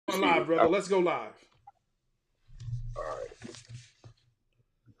going live, brother. Let's go live. All right.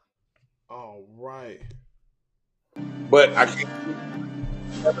 All right. But I can't.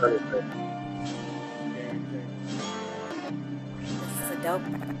 This is a dope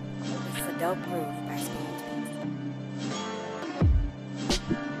groove by Spoons.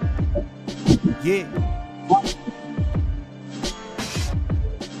 Yeah.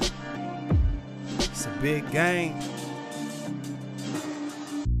 It's a big game.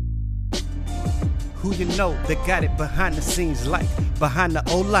 Who you know that got it behind the scenes like behind the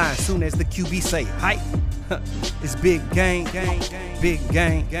O-line soon as the QB say hype. It's big game, big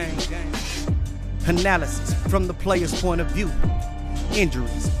game. Analysis from the player's point of view.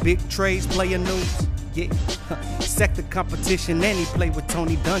 Injuries, big trades, player news. Yeah, sector competition, and he play with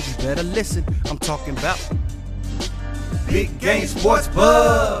Tony Dungy. Better listen, I'm talking about Big Game Sports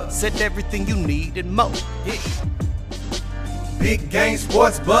Buzz. Said everything you need and more. Yeah. Big Game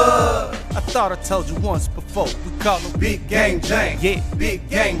Sports Buzz. I thought I told you once before. We call him Big Game James. Yeah, Big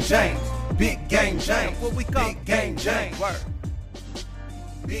Game James. Big Game James. What we call Big Game James. Word.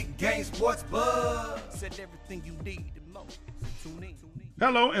 Big Game Sports Buzz. Said everything you need and more. Tune in.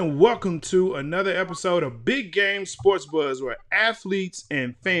 Hello and welcome to another episode of Big Game Sports Buzz, where athletes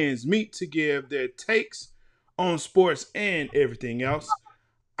and fans meet to give their takes on sports and everything else.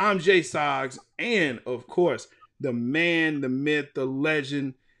 I'm Jay Soggs, and of course, the man, the myth, the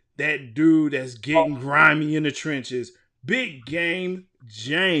legend, that dude that's getting grimy in the trenches, Big Game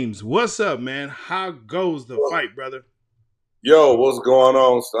James. What's up, man? How goes the fight, brother? Yo, what's going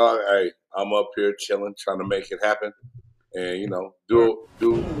on, Star? Hey, I'm up here chilling, trying to make it happen, and do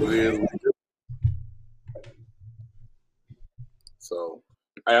what it is. So,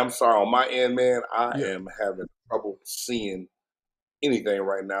 hey, I'm sorry on my end, man. I am having trouble seeing anything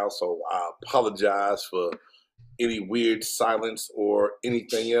right now, so I apologize for any weird silence or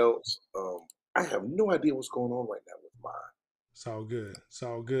anything else. I have no idea what's going on right now with mine. It's all good. It's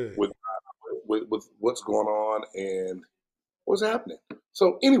all good. With what's going on and what's happening.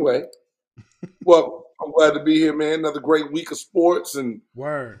 So anyway, well, I'm glad to be here, man. Another great week of sports and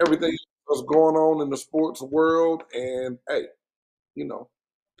everything that's going on in the sports world. And hey, we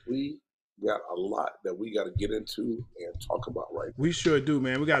got a lot that we got to get into and talk about right now. We sure do,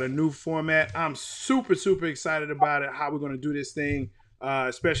 man. We got a new format. I'm super, super excited about it, how we're going to do this thing,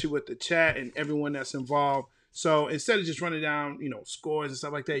 especially with the chat and everyone that's involved. So instead of just running down, scores and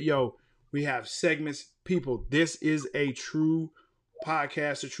stuff like that, we have segments. People, this is a true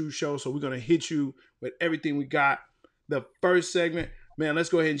podcast, a true show. So we're going to hit you with everything we got. The first segment, man, let's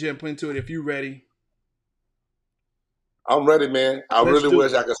go ahead and jump into it if you're ready. I'm ready, man. I wish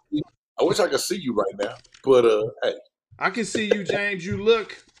I could see. I wish I could see you right now, but hey. I can see you, James. You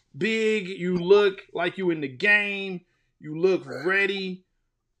look big. You look like you in the game. You look ready.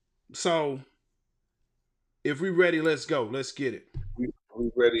 So, if we're ready, let's go. Let's get it. We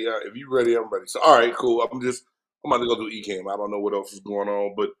ready. If you're ready, I'm ready. So, all right, cool. I'm about to go do ECAM. I don't know what else is going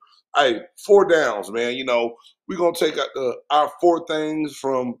on, but hey, 4 downs, man. We're gonna take our 4 things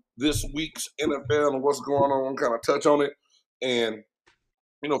from this week's NFL and what's going on. Kind of touch on it, and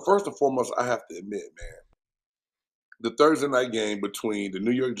first and foremost, I have to admit, man, the Thursday night game between the New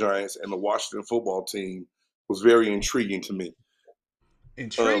York Giants and the Washington football team was very intriguing to me.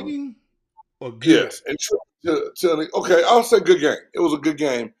 Intriguing or good? Yes, intriguing. Okay, I'll say good game. It was a good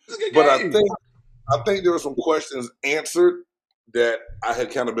game, but I think there were some questions answered that I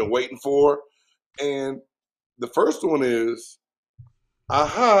had kind of been waiting for, and the first one is,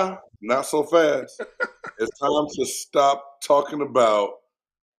 not so fast. It's time to stop talking about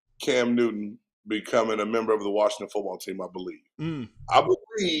Cam Newton becoming a member of the Washington football team, I believe. I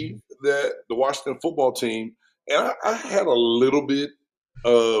believe that the Washington football team, and I had a little bit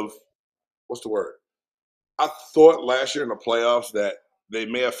of, what's the word? I thought last year in the playoffs that they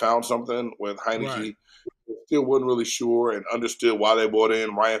may have found something with Heineke. Right. Still wasn't really sure and understood why they brought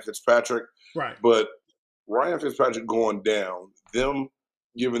in Ryan Fitzpatrick. Right. But Ryan Fitzpatrick going down, them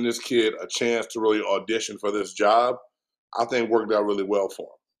giving this kid a chance to really audition for this job, I think worked out really well for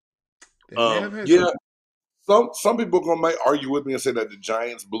him. Some people might argue with me and say that the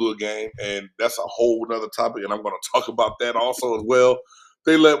Giants blew a game, and that's a whole other topic, and I'm going to talk about that also as well.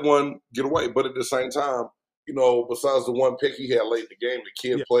 They let one get away, but at the same time, besides the one pick he had late in the game, the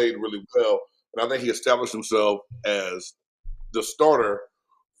kid played really well, and I think he established himself as the starter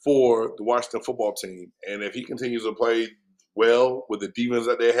for the Washington football team. And if he continues to play well with the defense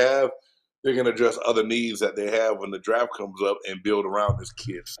that they have, they can address other needs that they have when the draft comes up and build around this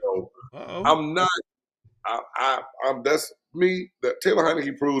kid. So I'm not. That's me. That Taylor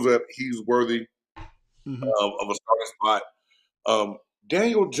Heineke proves that he's worthy of a starting spot.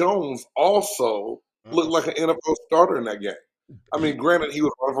 Daniel Jones also looked like an NFL starter in that game. I mean, granted, he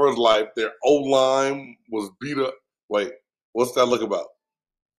was running for his life. Their O-line was beat up. Wait, what's that look about?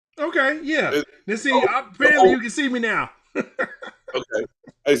 Okay, yeah. It- Let's see. oh, Apparently, oh. you can see me now. Okay.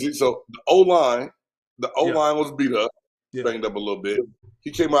 Hey, see, so the O-line was beat up, Yeah. banged up a little bit.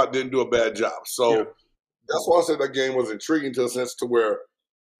 He came out, didn't do a bad job. So Yeah. that's why I said that game was intriguing to a sense to where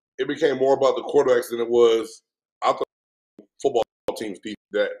it became more about the quarterbacks than it was I thought football teams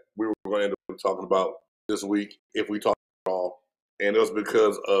that we were going to end up talking about this week if we talk at all. And it was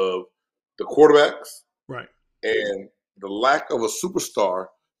because of the quarterbacks Right. and the lack of a superstar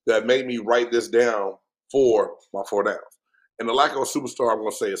that made me write this down for my 4 downs. And the lack of a superstar, I'm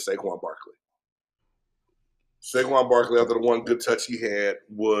going to say, is Saquon Barkley. Saquon Barkley, after the one good touch he had,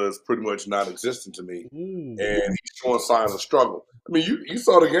 was pretty much non-existent to me. Ooh. And he's showing signs of struggle. I mean, you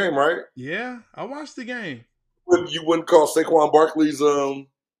saw the game, right? Yeah, I watched the game. You wouldn't call Saquon Barkley's you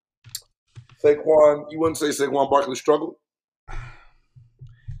wouldn't say Saquon Barkley struggled?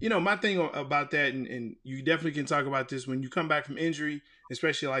 You know, my thing about that, and you definitely can talk about this when you come back from injury,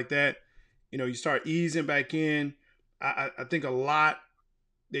 especially like that, you know, you start easing back in. I think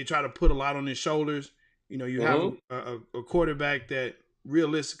they try to put a lot on his shoulders. You know, you have a quarterback that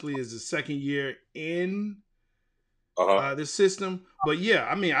realistically is the second year in the system. But yeah,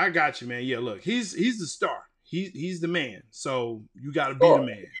 I mean, I got you, man. Yeah, look, he's the star. He's the man. So you got to be the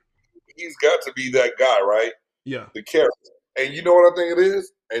man. He's got to be that guy, right? Yeah. The character. And you know what I think it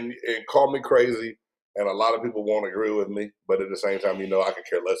is? And call me crazy, and a lot of people won't agree with me, but at the same time, you know, I could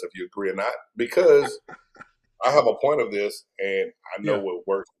care less if you agree or not, because I have a point of this, and I know what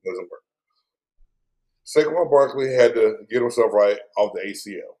works and doesn't work. Saquon Barkley had to get himself right off the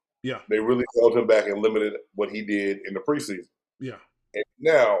ACL. Yeah. They really held him back and limited what he did in the preseason. Yeah. And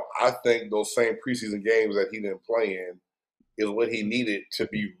now I think those same preseason games that he didn't play in is what he needed to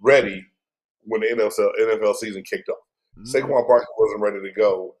be ready when the NFL season kicked off. Saquon Barkley wasn't ready to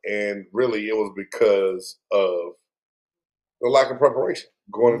go, and really it was because of the lack of preparation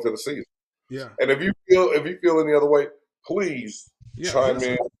going into the season. Yeah. And if you feel any other way, please chime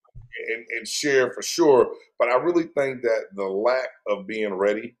in and share for sure. But I really think that the lack of being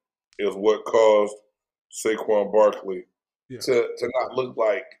ready is what caused Saquon Barkley to not look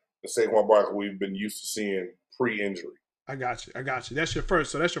like the Saquon Barkley we've been used to seeing pre-injury. I got you. That's your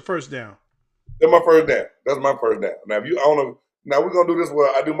first. So that's your first down. That's my first down. That's my first down. Now, if you, I don't know. Now we're gonna do this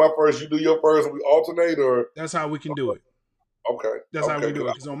where I do my first, you do your first, and we alternate, or that's how we can do it. Okay, that's how we do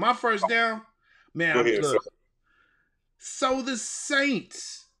it. Because on my first down, man, look. So the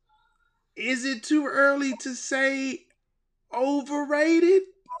Saints, is it too early to say overrated?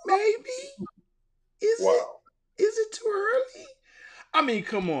 Maybe. Is it too early? I mean,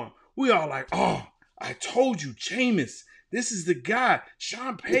 come on. We all like, oh, I told you, Jameis. This is the guy,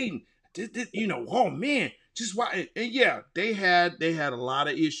 Sean Payton. You know, oh man, just why? And yeah, they had a lot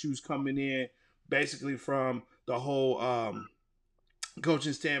of issues coming in, basically from the whole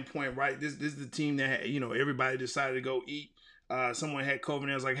coaching standpoint, right? This is the team that everybody decided to go eat. Someone had COVID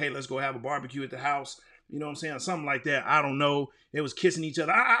and I was like, hey, let's go have a barbecue at the house. You know what I'm saying? Something like that. I don't know. It was kissing each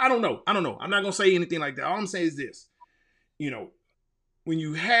other. I don't know. I'm not gonna say anything like that. All I'm saying is this: when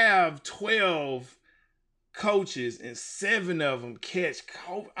you have 12 coaches and 7 of them catch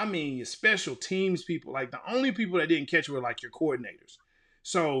COVID, I mean, your special teams people, like the only people that didn't catch were like your coordinators.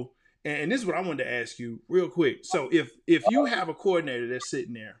 So, and this is what I wanted to ask you real quick. So if you have a coordinator that's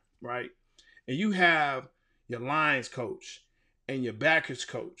sitting there, right, and you have your lines coach and your backers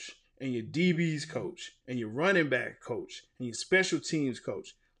coach and your DBs coach and your running back coach and your special teams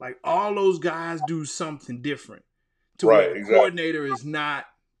coach, like all those guys do something different to where the coordinator is not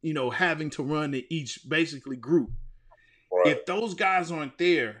having to run to each basically group. Right. If those guys aren't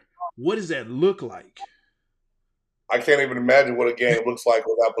there, what does that look like? I can't even imagine what a game looks like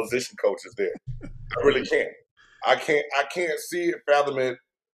without position coaches there. I really can't. I can't see it, fathom it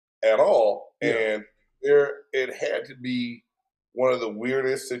at all. Yeah. And it had to be one of the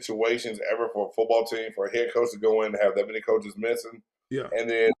weirdest situations ever for a football team, for a head coach to go in and have that many coaches missing. Yeah. And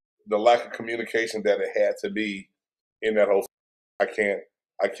then the lack of communication that it had to be in that whole. I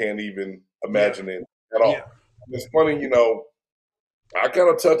can't even imagine it at all. Yeah. It's funny, I kind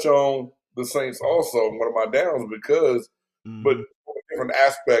of touch on the Saints also, one of my downs, because, but a different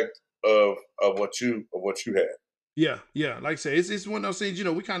aspect of what you had. Yeah. Like I say, it's one of those things.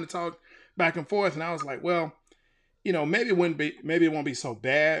 We kind of talked back and forth, and I was like, well, maybe it won't be so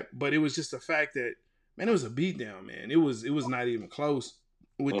bad, but it was just the fact that, man, it was a beatdown, man. It was not even close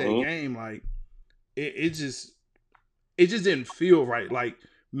with that game. Like it just didn't feel right. Like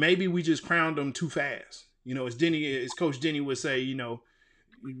maybe we just crowned them too fast. As Coach Denny would say,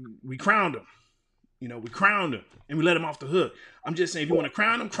 we crowned him. We crowned him and we let him off the hook. I'm just saying, if you want to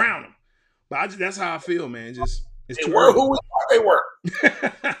crown him, crown him. But that's how I feel, man. It's They too were early. who we thought they were.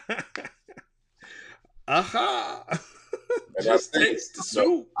 Aha. And Just I think, takes the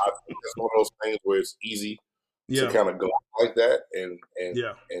soup. I think it's one of those things where it's easy Yeah. to kind of go like that and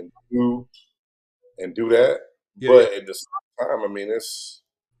Yeah. do that. Yeah. But at the same time, I mean, it's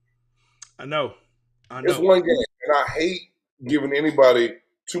I know. it's one game, and I hate giving anybody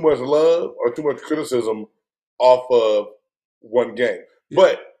too much love or too much criticism off of one game. Yeah.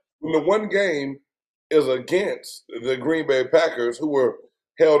 But when the one game is against the Green Bay Packers, who were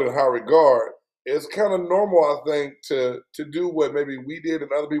held in high regard, it's kind of normal, I think, to do what maybe we did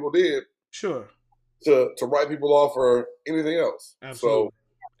and other people did Sure. to write people off or anything else. Absolutely. So,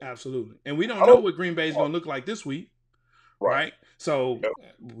 Absolutely. And we don't I know don't- what Green Bay is going to look like this week, right? So Yep.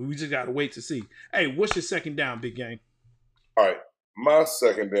 we just got to wait to see. Hey, what's your second down, big game? All right, my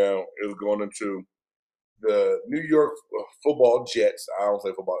second down is going into the New York football Jets. I don't say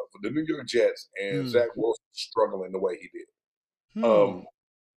football, but the New York Jets and Zach Wilson struggling the way he did.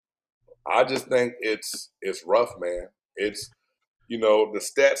 I just think it's rough, man. It's the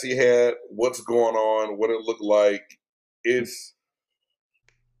stats he had, what's going on, what it looked like. It's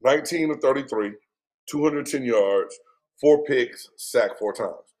 19 of 33, 210 yards, 4 picks, sacked 4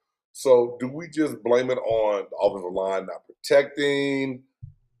 times. So do we just blame it on the offensive line not protecting?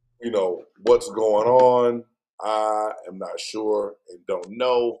 What's going on? I am not sure and don't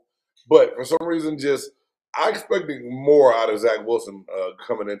know. But for some reason, I expected more out of Zach Wilson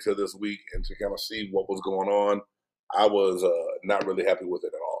coming into this week and to kind of see what was going on. I was not really happy with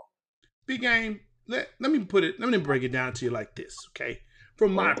it at all. Big game. Let me break it down to you like this, okay?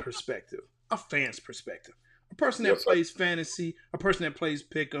 From my perspective, a fan's perspective, a person that Yes, sir. plays fantasy, a person that plays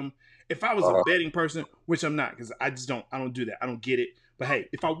pick'em. If I was a betting person, which I'm not, because I don't do that. I don't get it. But hey,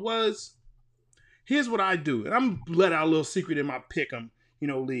 if I was, here's what I do, and I'm let out a little secret in my pick'em,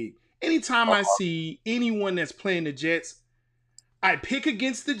 league. Anytime I see anyone that's playing the Jets, I pick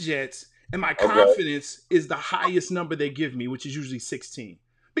against the Jets, and my confidence is the highest number they give me, which is usually 16.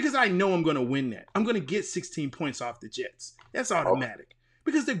 Because I know I'm going to win that. I'm going to get 16 points off the Jets. That's automatic.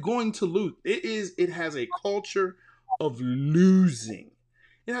 Because they're going to lose. It has a culture of losing.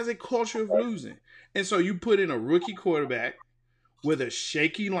 It has a culture of losing. And so you put in a rookie quarterback with a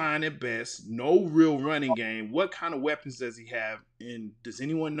shaky line at best, no real running game. What kind of weapons does he have? And does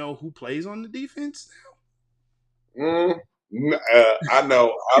anyone know who plays on the defense I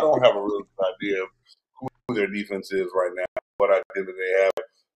know. I don't have a real good idea of who their defense is right now, what identity they have.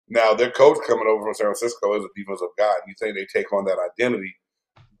 Now, their coach coming over from San Francisco is a defensive guy. You think they take on that identity.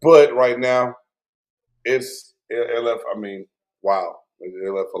 But right now, it left, wow.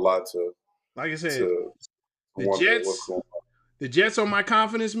 It left a lot to, Like I said, to the wonder Jets, what's going on. the Jets on my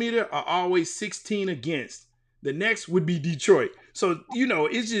confidence meter are always 16 against. The next would be Detroit. So,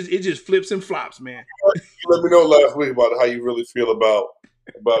 it just flips and flops, man. You let me know last week about how you really feel about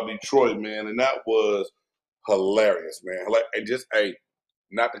Detroit, man. And that was hilarious, man. And just,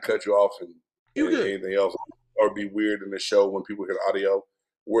 not to cut you off and anything else or be weird in the show when people hear audio.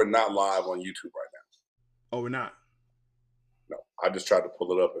 We're not live on YouTube right now. Oh, we're not? No, I just tried to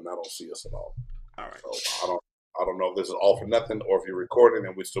pull it up and I don't see us at all. All right. So I don't know if this is all for nothing or if you're recording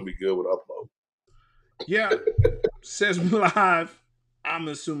and we still be good with upload. Yeah. Says we're live. I'm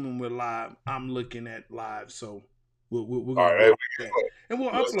assuming we're live. I'm looking at live. So we'll all go right, and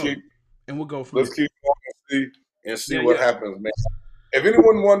we'll let's upload. And we'll go from Let's there. keep going and see what happens, man. If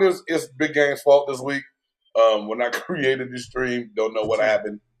anyone wonders, it's Big Game's fault this week. When I created this stream, don't know what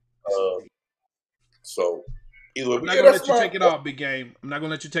happened. So either way, I'm not gonna let you take it off, Big Game. I'm not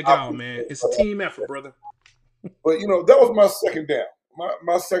gonna let you take it off, man. It's a team effort, brother. But that was my second down.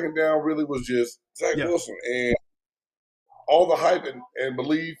 My second down really was just Zach Wilson and all the hype and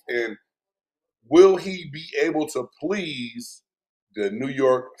belief in will he be able to please the New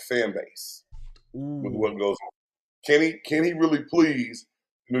York fan base with what goes on? Can he really please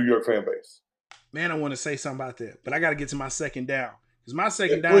the New York fan base? Man, I want to say something about that, but I got to get to my second down. Because my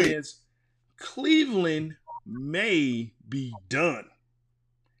second down is Cleveland may be done.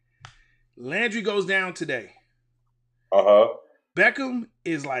 Landry goes down today. Beckham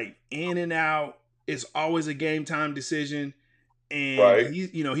is like in and out. It's always a game time decision. And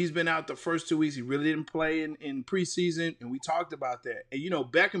he's been out the first 2 weeks. He really didn't play in preseason, and we talked about that. And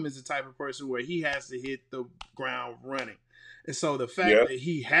Beckham is the type of person where he has to hit the ground running. And so the fact that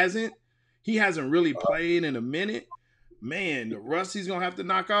he hasn't really played in a minute, man, the rust he's gonna have to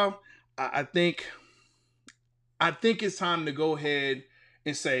knock off. I think it's time to go ahead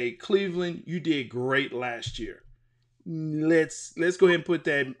and say, Cleveland, you did great last year. let's go ahead and put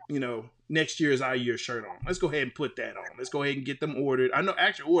that, next year is our year shirt on. Let's go ahead and put that on. Let's go ahead and get them ordered. I know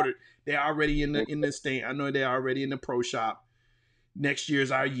actually ordered. They're already in the stand. I know they're already in the pro shop. Next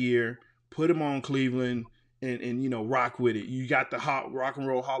year's our year. Put them on, Cleveland, and rock with it. You got the hot Rock and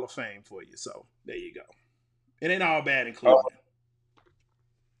Roll Hall of Fame for you. So there you go. It ain't all bad in Cleveland.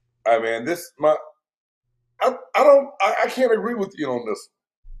 I mean, I can't agree with you on this.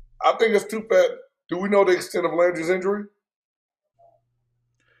 I think it's too bad. Do we know the extent of Landry's injury?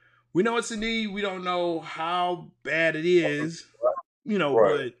 We know it's a knee. We don't know how bad it is,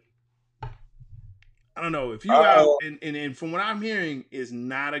 Right. but I don't know. If you out, and from what I'm hearing, is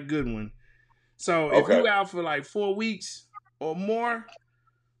not a good one. So if you out for like 4 weeks or more,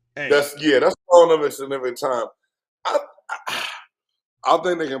 hey. That's long of a significant time. I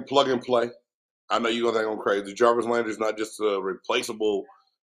think they can plug and play. I know you're going to think I'm crazy. Jarvis Landry's not just a replaceable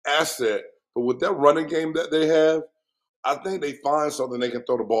asset, but with that running game that they have, I think they find something they can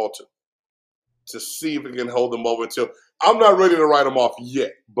throw the ball to see if it can hold them over until – I'm not ready to write them off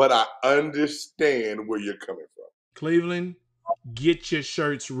yet, but I understand where you're coming from. Cleveland, get your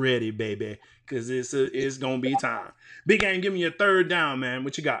shirts ready, baby, because it's going to be time. Big Game, give me your third down, man.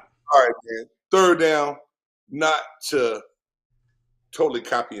 What you got? All right, man. Third down, not to totally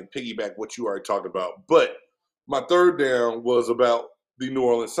copy and piggyback what you already talked about, but my third down was about the New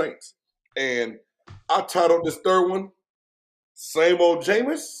Orleans Saints. And I titled this third one, Same Old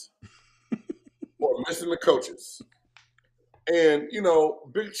Jameis or Missing the Coaches. And,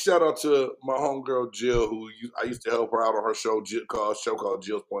 big shout out to my homegirl, Jill, who I used to help her out on her show called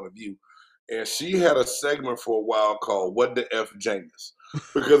Jill's Point of View. And she had a segment for a while called What the F Jameis?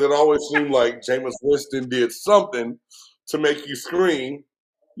 Because it always seemed like Jameis Winston did something to make you scream,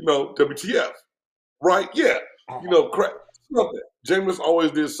 WTF. Right? Yeah. Crap. Something. Jameis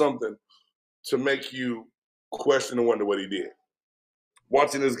always did something to make you question and wonder what he did.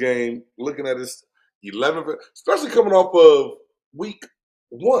 Watching this game, looking at his 11th, especially coming off of week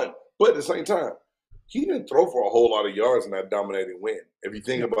 1, but at the same time, he didn't throw for a whole lot of yards in that dominating win. If you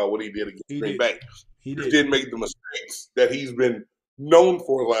think about what he did against Green Bay, he didn't make the mistakes that he's been known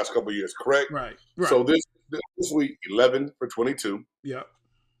for the last couple of years, correct? Right. So this week, 11 for 22. Yeah.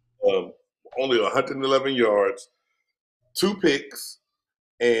 Only 111 yards, 2 picks,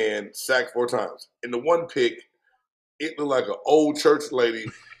 and sacked 4 times. In the one pick, it looked like an old church lady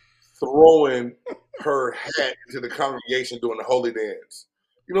throwing her hat into the congregation doing the holy dance.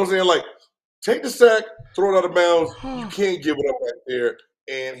 You know what I'm saying? Like, take the sack, throw it out of bounds. You can't give it up back there.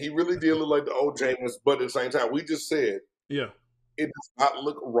 And he really did look like the old Jameis, but at the same time, we just said, it does not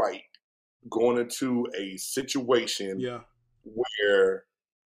look right going into a situation where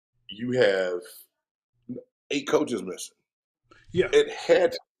you have 8 coaches missing. Yeah. It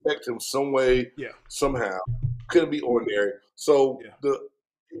had to affect him some way, somehow. Couldn't be ordinary. So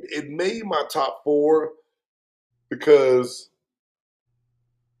it made my top 4 because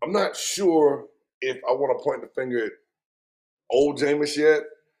I'm not sure if I want to point the finger at old Jameis yet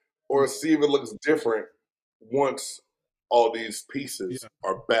or see if it looks different once all these pieces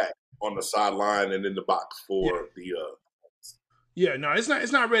are back on the sideline and in the box for the no, it's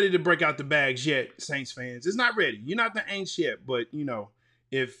not ready to break out the bags yet, Saints fans. It's not ready. You're not the Aints yet, but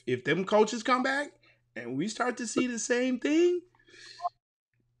if them coaches come back and we start to see the same thing,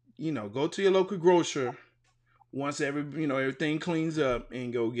 go to your local grocer once everything cleans up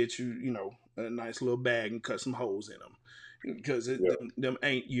and go get you, a nice little bag and cut some holes in them because them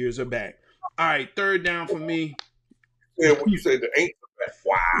Ain't years are back. All right, third down for me. Yeah, when you say the Aints are back,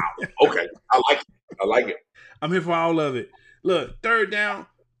 wow. Okay, I like it. I'm here for all of it. Look, third down,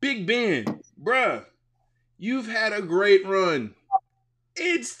 Big Ben, bruh, you've had a great run.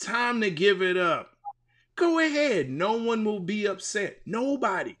 It's time to give it up. Go ahead. No one will be upset.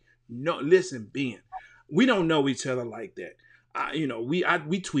 Nobody. No, listen, Ben, we don't know each other like that.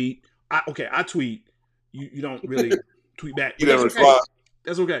 We tweet. I tweet. You don't really tweet back. You don't respond.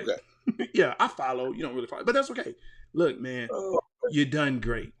 That's okay. Yeah, I follow. You don't really follow, but that's okay. Look, man, you done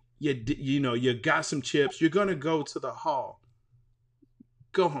great. You got some chips. You're gonna go to the hall.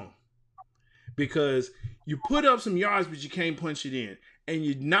 Go home because you put up some yards, but you can't punch it in, and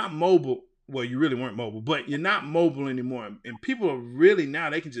you're not mobile. Well, you really weren't mobile, but you're not mobile anymore. And people are really now,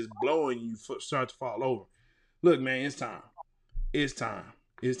 they can just blow and you start to fall over. Look, man, it's time. It's time.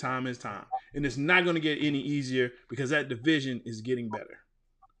 It's time. It's time. And it's not going to get any easier because that division is getting better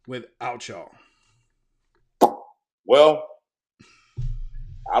without y'all. Well,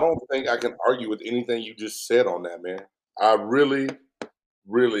 I don't think I can argue with anything you just said on that, man. I really,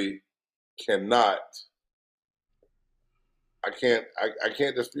 really cannot. I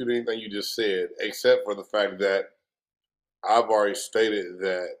can't dispute anything you just said, except for the fact that I've already stated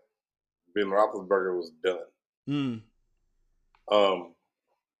that Ben Roethlisberger was done.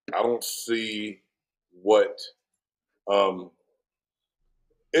 I don't see what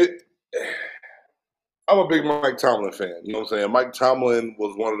it. I'm a big Mike Tomlin fan. You know what I'm saying? Mike Tomlin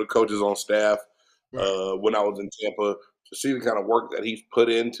was one of the coaches on staff when I was in Tampa. To see the kind of work that he's put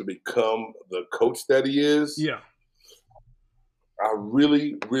in to become the coach that he is, Yeah. I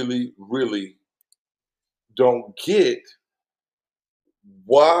really, really, really don't get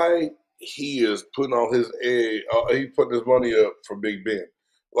why he is putting all his he's putting his money up for Big Ben.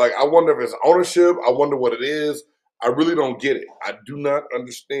 Like, I wonder if it's ownership. I wonder what it is. I really don't get it. I do not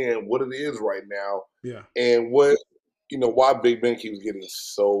understand what it is right now. Yeah. And what, why Big Ben keeps getting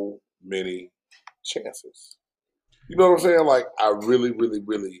so many chances. You know what I'm saying? Like, I really, really,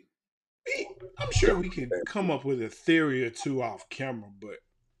 really. I'm sure we can come up with a theory or two off camera, but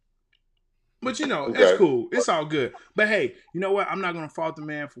that's cool. It's all good. But hey, you know what? I'm not going to fault the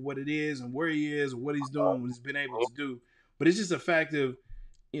man for what it is and where he is and what he's doing, what he's been able to do. But it's just a fact of,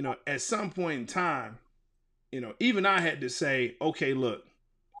 at some point in time, even I had to say, okay, look,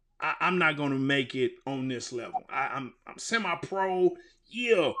 I'm not going to make it on this level. I'm semi-pro.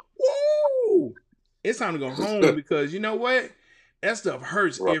 Yeah. Woo! It's time to go home because you know what? That stuff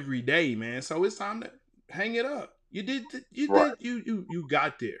hurts every day, man. So it's time to hang it up. You got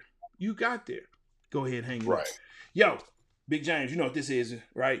there. You got there. Go ahead, hang it up. Yo, Big James, you know what this is,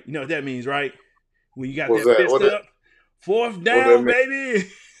 right? You know what that means, right? When you got that fist up. Fourth down, baby.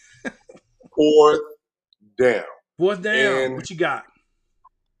 Fourth down. Fourth down. And what you got?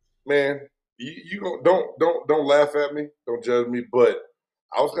 Man, you don't laugh at me. Don't judge me. But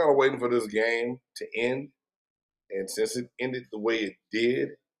I was kind of waiting for this game to end. And since it ended the way it did,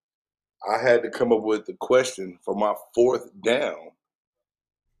 I had to come up with the question for my fourth down.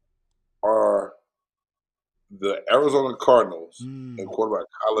 Are the Arizona Cardinals and quarterback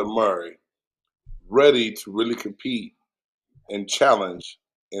Kyler Murray ready to really compete and challenge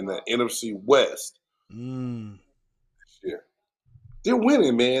in the NFC West this year? They're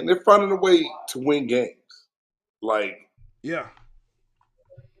winning, man. They're finding a way to win games. Like, yeah.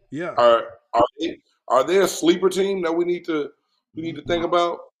 Are they a sleeper team that we need to think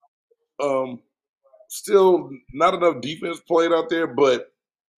about? Still not enough defense played out there, but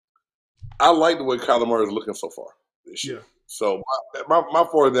I like the way Kyler Murray is looking so far this year. So my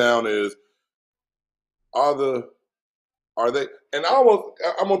fourth down is are they? And I'm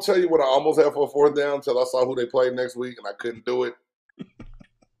gonna tell you what I almost had for a fourth down until I saw who they played next week and I couldn't do it.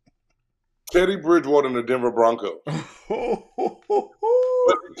 Teddy Bridgewater and the Denver Broncos.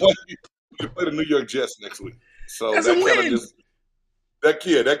 They play the New York Jets next week. So that's that kind of just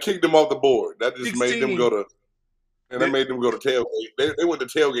that kicked them off the board. That just 16. made them go to made them go to tailgate. They went to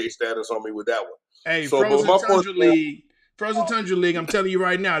tailgate status on me with that one. Hey, so, Frozen Tundra League, I'm telling you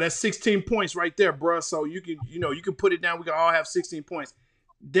right now, that's 16 points right there, bro. So you can put it down. We can all have 16 points.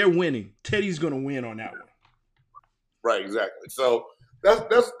 They're winning. Teddy's gonna win on that one. Right, exactly. So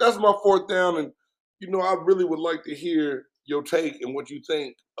that's my fourth down, and I really would like to hear your take and what you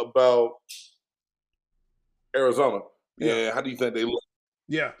think about Arizona. And how do you think they look?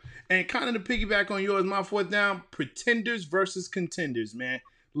 Yeah. And kind of to piggyback on yours, my fourth down, pretenders versus contenders, man.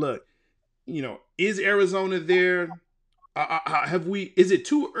 Look, is Arizona there? Is it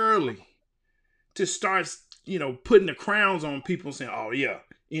too early to start, putting the crowns on people saying, oh, yeah,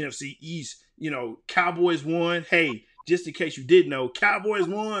 NFC East, Cowboys won. Hey, just in case you didn't know, Cowboys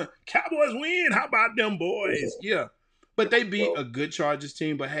won. Cowboys win. How about them boys? Yeah. But they beat a good Chargers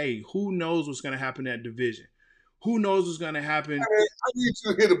team. But, hey, who knows what's going to happen in that division? Who knows what's going to happen? I need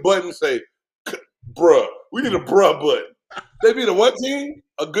you to hit a button and say, bruh. We need a bruh button. They beat a what team?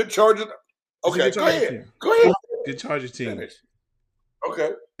 A good Chargers? Okay, go ahead. Good Chargers team.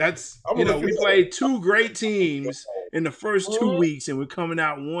 Okay. That's, we played two great teams in the first 2 weeks, and we're coming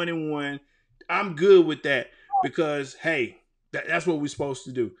out 1-1. I'm good with that because, hey, that's what we're supposed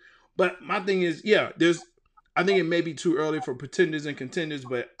to do. But my thing is, I think it may be too early for pretenders and contenders,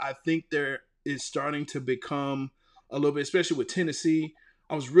 but I think there is starting to become a little bit, especially with Tennessee.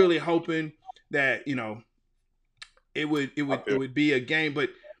 I was really hoping that, it would be a game, but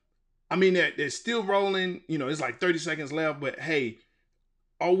I mean, they're still rolling, it's like 30 seconds left, but hey,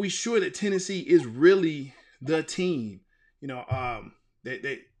 are we sure that Tennessee is really the team?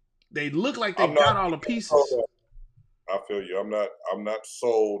 They look like they got all the pieces. I feel you. I'm not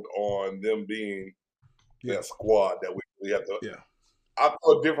sold on them being that squad that we have to. Yeah. I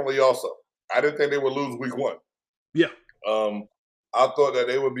thought differently also. I didn't think they would lose week one. Yeah. I thought that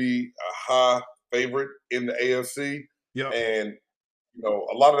they would be a high favorite in the AFC. Yeah. And,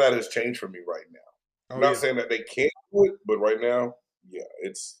 a lot of that has changed for me right now. I'm not saying that they can't to it, but right now, yeah,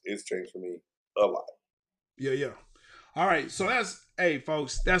 it's changed for me a lot. Yeah. All right, so hey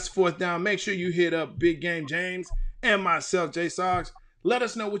folks, that's fourth down. Make sure you hit up Big Game James and myself, Jay Sox. Let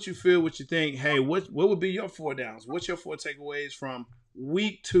us know what you feel, what you think. Hey, what would be your four downs? What's your four takeaways from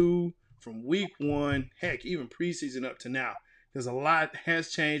week 2, from week 1, heck, even preseason up to now? Because a lot has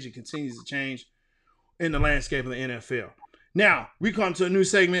changed and continues to change in the landscape of the NFL. Now, we come to a new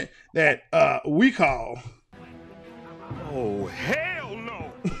segment that we call Oh, hell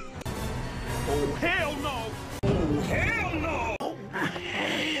no! Oh, hell no! Oh, hell no! Oh,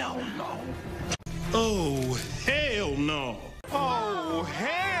 hell no! Oh, hell no! Oh,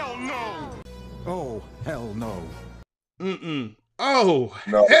 hell no! Oh, hell no. Oh,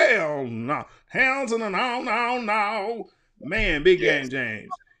 No. hell no. Hell to the no. Man, Big Yes. Game James.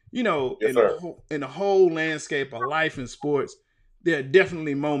 You know, Yes, in the whole landscape of life and sports, there are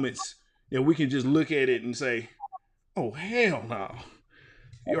definitely moments that we can just look at it and say, oh, hell no.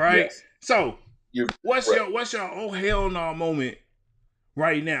 You right? Yes. So, You're what's correct. your oh, hell no moment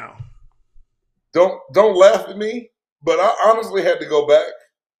right now? Don't laugh at me, but I honestly had to go back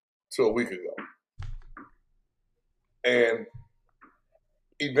to a week ago. And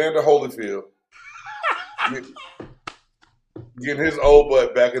Evander Holyfield getting his old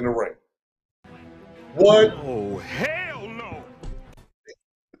butt back in the ring. What? Oh, hell no!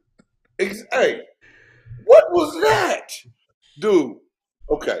 Hey, what was that? Dude,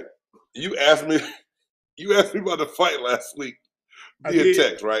 okay. You asked me about the fight last week I via did.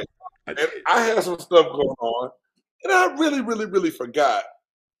 text, right? I And did. I had some stuff going on, and I really forgot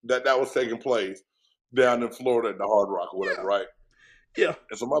that was taking place down in Florida at the Hard Rock or whatever, right? Yeah.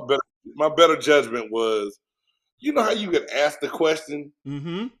 And so my better judgment was, you know how you can ask the question,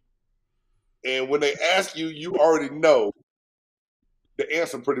 Mm-hmm. and when they ask you, you already know the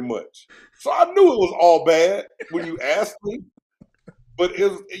answer pretty much. So I knew it was all bad when you asked me, but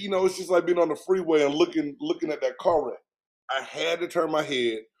it's just like being on the freeway and looking at that car wreck. I had to turn my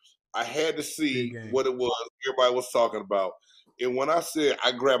head. I had to see Big game. what it was everybody was talking about. And when I said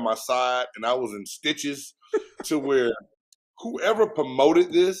I grabbed my side and I was in stitches to where whoever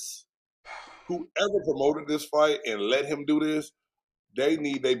promoted this fight and let him do this, they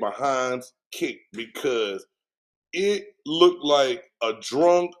need their behinds kicked because it looked like a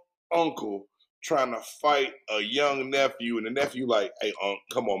drunk uncle trying to fight a young nephew, and the nephew like, hey,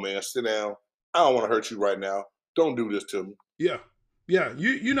 come on, man, sit down. I don't want to hurt you right now. Don't do this to me. Yeah.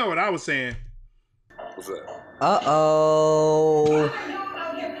 You know what I was saying. What's that? Uh-oh.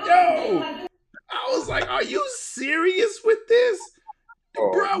 Yo, I was like, are you serious with this?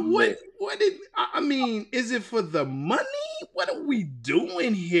 Oh, Bro, man. what did I mean, is it for the money? What are we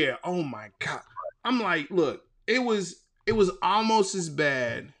doing here? Oh my God. I'm like, look, it was almost as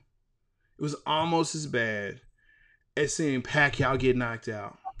bad. It was almost as bad as seeing Pacquiao get knocked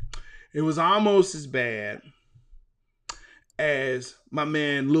out. It was almost as bad as my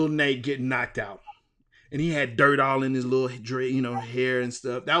man Lil Nate getting knocked out. And he had dirt all in his little hair and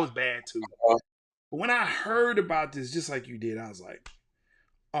stuff. That was bad too. But when I heard about this, just like you did, I was like,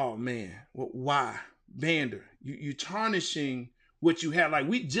 oh man, why? Vander, you're tarnishing what you had. Like,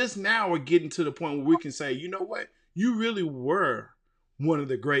 we just now are getting to the point where we can say, you know what? You really were one of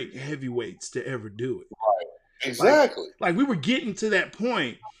the great heavyweights to ever do it. Exactly. Like we were getting to that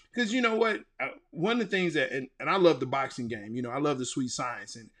point. Because you know what? One of the things that, and I love the boxing game. I love the sweet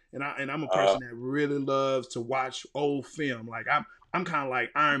science. And I'm a person that really loves to watch old film. Like I'm kind of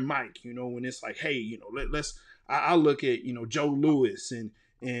like Iron Mike, when it's like, hey, I look at, Joe Louis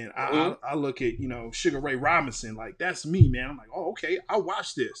and I look at, Sugar Ray Robinson. Like, that's me, man. I'm like, oh, okay, I'll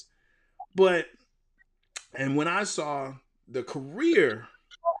watch this. And when I saw the career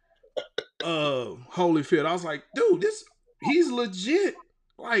of Holyfield, I was like, dude, he's legit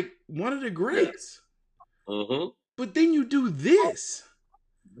like one of the greats. Mm-hmm. But then you do this.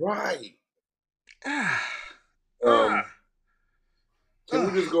 Right. Can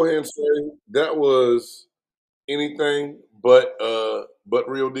we just go ahead and say that was anything but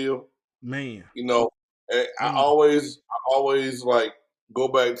real deal? Man. And I always like go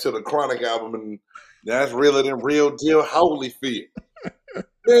back to the Chronic album, and that's realer than real deal. Holyfield.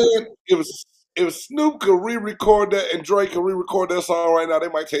 Man, if Snoop could re-record that and Drake could re-record that song right now, they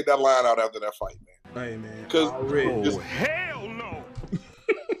might take that line out after that fight, man. Hey, man. Oh, hell no.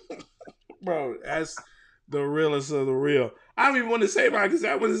 Bro, that's the realest of the real. I don't even want to say about it because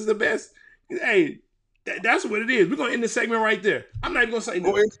that one is the best. Hey, that's what it is. We're going to end the segment right there. I'm not even going to say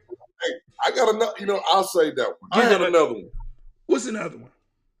nothing. Hey, I got another, I'll say that one. I have another one. What's another one?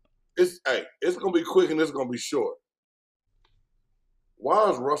 It's going to be quick and it's going to be short. Why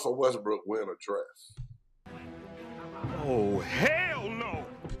is Russell Westbrook wearing a dress? Oh, hell no.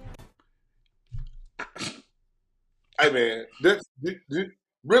 Hey man,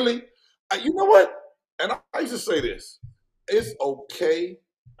 really? You know what? And I used to say this: it's okay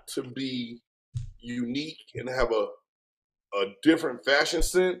to be unique and have a different fashion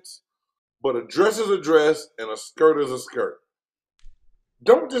sense, but a dress is a dress and a skirt is a skirt.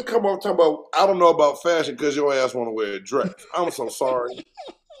 Don't just come up talking about I don't know about fashion because your ass want to wear a dress. I'm so sorry.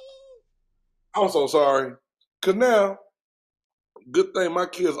 I'm so sorry. Cause now, good thing my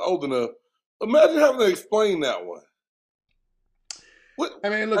kid's old enough. Imagine having to explain that one. What? I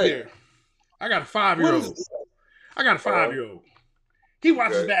mean, look Hey, here. I got a what 5-year-old. is I got a 5-year-old. He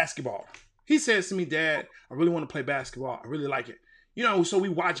watches Okay. basketball. He says to me, Dad, I really want to play basketball. I really like it. You know, so we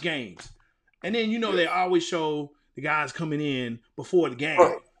watch games. And then, you know, they always show the guys coming in before the game.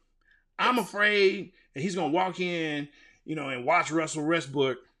 Right. I'm afraid that he's going to walk in, you know, and watch Russell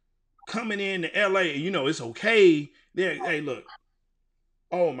Westbrook coming in to LA. You know, it's okay. Hey, look.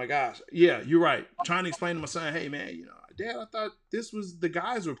 Oh, my gosh. Yeah, you're right. Trying to explain to my son, hey, man, you know, Dad, I thought this was the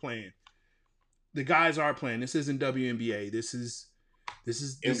guys were playing. The guys are playing. This isn't WNBA. This is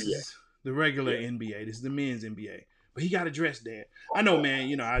the regular NBA. This is the men's NBA. But he got to dress, Dad. I know, man.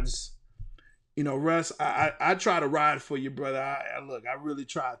 You know, I just, you know, Russ, I try to ride for you, brother. Look, I really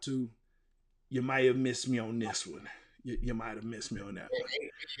try to. You might have missed me on this one. You might have missed me on that one.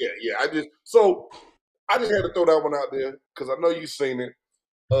 Yeah. I just had to throw that one out there because I know you've seen it.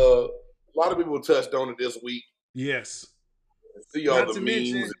 A lot of people touched on it this week. Yes. See all Not the to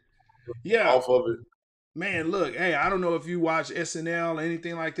memes mention, yeah. off of it. Man, look, hey, I don't know if you watch SNL or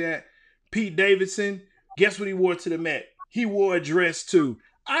anything like that. Pete Davidson, guess what he wore to the Met? He wore a dress too.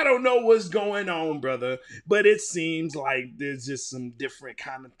 I don't know what's going on, brother, but it seems like there's just some different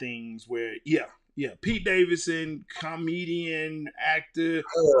kind of things where, yeah. Pete Davidson, comedian, actor,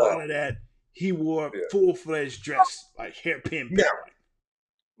 all of that. He wore full-fledged dress, like hairpin. Now,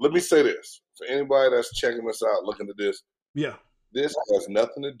 let me say this. For anybody that's checking us out, looking at this, Yeah. this has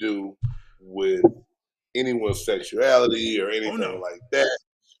nothing to do with anyone's sexuality or anything like that.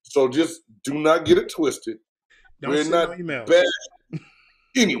 So just do not get it twisted. Don't We're send not no emails. bad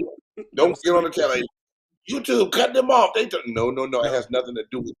anyone. Don't get on the calendar. YouTube, cut them off. No. It has nothing to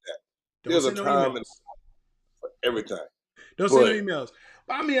do with that. There's a time and for everything. Don't send no emails.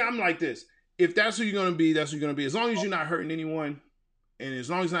 But I mean, I'm like this. If that's who you're going to be, that's who you're going to be. As long as you're not hurting anyone and as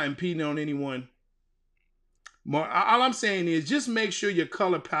long as it's not impeding on anyone, all I'm saying is just make sure your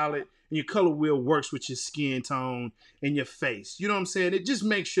color palette and your color wheel works with your skin tone and your face. You know what I'm saying? It just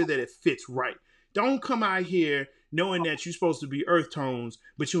makes sure that it fits right. Don't come out here knowing that you're supposed to be earth tones,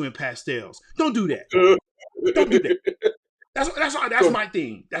 but you in pastels. Don't do that. Don't do that. That's my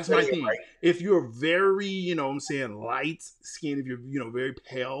thing. That's my thing. If you're very, you know what I'm saying, light skin, if you're, you know, very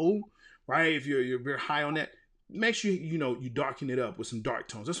pale, right? If you're very high on that, make sure, you know, you darken it up with some dark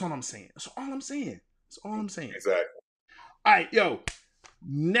tones. That's all I'm saying. That's all I'm saying. Exactly. All right, yo.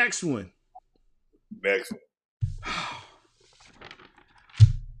 Next one.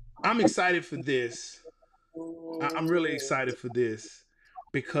 I'm excited for this. I'm really excited for this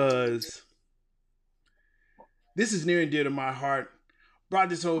because this is near and dear to my heart. Brought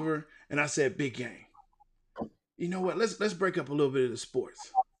this over and I said, big game. You know what? Let's break up a little bit of the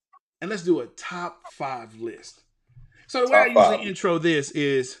sports and let's do a top 5 list. So the way I usually intro this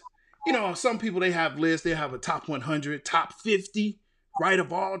is, you know, some people, they have lists. They have a top 100, top 50, right,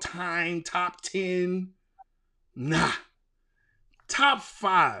 of all time, top 10. Nah. Top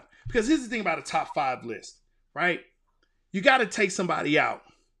 5. Because here's the thing about a top 5 list, right? You got to take somebody out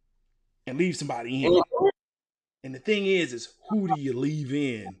and leave somebody in. And the thing is who do you leave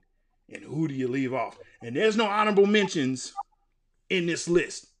in and who do you leave off? And there's no honorable mentions in this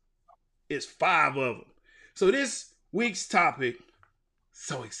list. It's 5 of them. So this week's topic,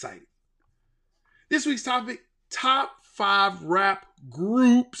 so excited. This week's topic, top 5 rap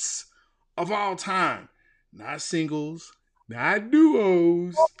groups of all time. Not singles, not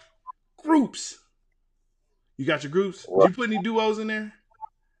duos, groups. You got your groups? Did you put any duos in there?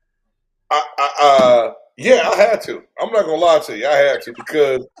 Yeah, I had to. I'm not gonna lie to you. I had to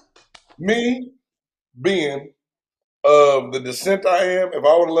because me being of the descent I am, if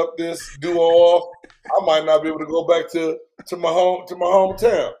I would have left this duo off, I might not be able to go back to my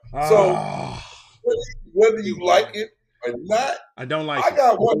hometown. So whether you like it or not, I don't like it.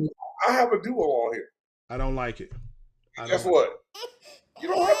 I have a duo on here. I don't like it. Guess what? You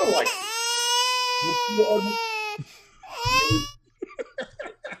don't have to like it.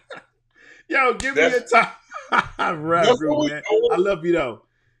 Yo, give me a top rap group, man. I love you though.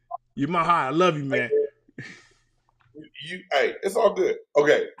 You're my high. I love you, man. Hey, it's all good.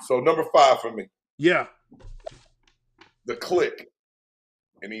 Okay, so number 5 for me. Yeah. The Click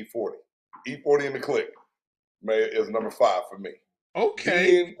and E40. E40 and the Click is number 5 for me.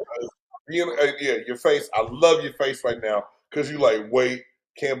 Okay. Yeah, your face. I love your face right now because you like, wait,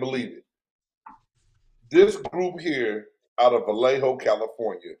 can't believe it. This group here out of Vallejo,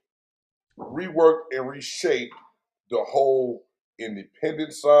 California, reworked and reshaped the whole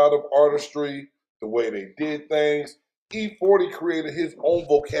independent side of artistry, the way they did things. E40 created his own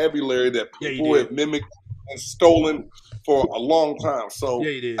vocabulary that people have mimicked and stolen for a long time. So,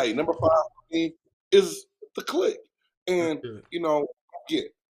 hey, number 5 for me is the Click. And, you know,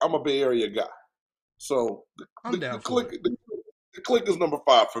 I'm a Bay Area guy. So, the Click is number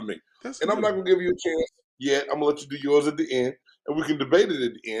 5 for me. I'm not going to give you a chance yet. I'm going to let you do yours at the end, and we can debate it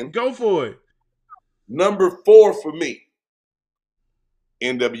at the end. Go for it. Number 4 for me,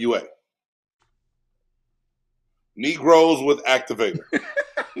 NWA. Negroes with Activator.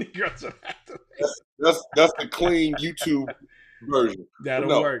 Negroes with Activator. That's the clean YouTube version.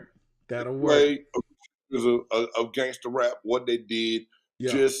 That'll work. That'll work. There's a gangster rap, what they did,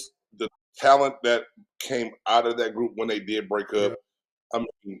 just the talent that came out of that group when they did break up. I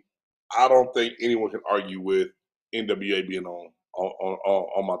mean, I don't think anyone can argue with NWA being on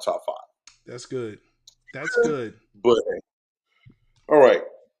my top 5. That's good. That's good. But all right,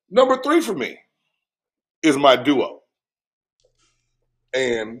 number 3 for me is my duo,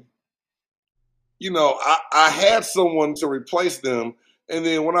 and you know, I had someone to replace them, and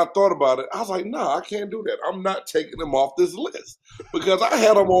then when I thought about it, I was like, no, I can't do that. I'm not taking them off this list because I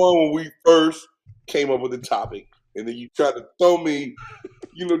had them on when we first came up with the topic, and then you tried to throw me,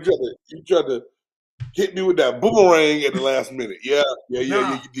 you tried to hit me with that boomerang at the last minute. Yeah,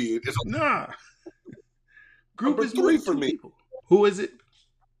 you did. Group number is 3 for me. People. Who is it?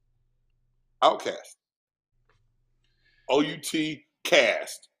 Outkast. O-U-T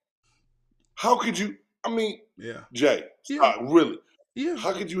cast. How could you? I mean, Jay, really? Yeah.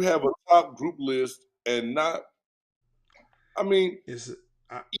 How could you have a top group list and not? I mean, okay,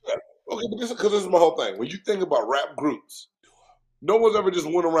 but this is my whole thing. When you think about rap groups, no one's ever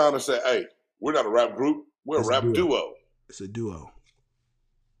just went around and said, "Hey, we're not a rap group. We're a rap duo." It's a duo.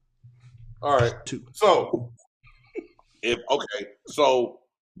 All right. 2. So, damn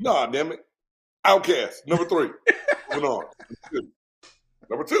it, Outkast, number 3. Moving on.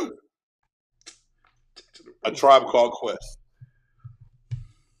 Number 2, A Tribe Called Quest.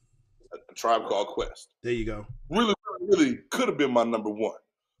 A Tribe Called Quest. There you go. Really, really could have been my number 1,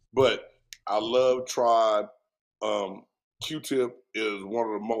 but I love Tribe. Q-Tip is one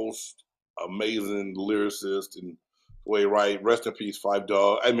of the most amazing lyricists and the way he writes. Rest in peace, Five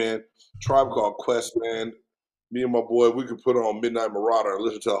Dog. Hey man, Tribe Called Quest, man. Me and my boy, we could put on Midnight Marauder and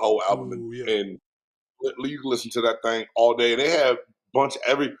listen to the whole album, and you can listen to that thing all day. And they have almost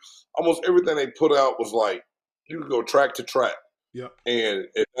everything they put out was like you could go track to track, and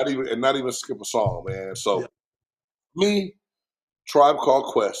not even skip a song, man. So me, Tribe Called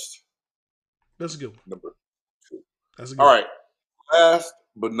Quest. That's a good one. Number 2. That's a good all right. Last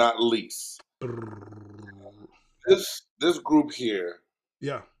but not least, this group here,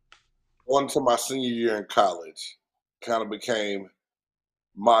 on to my senior year in college, kind of became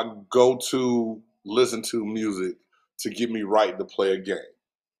my go-to listen to music to get me right to play a game.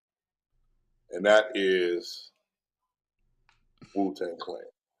 And that is Wu-Tang Clan.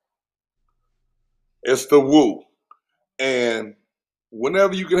 It's the Wu. And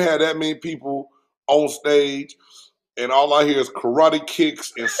whenever you can have that many people on stage and all I hear is karate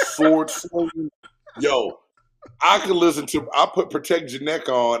kicks and sword swinging, yo, I put Protect Your Neck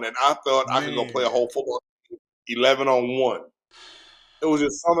on and I thought I could go play a whole football game 11-on-1. It was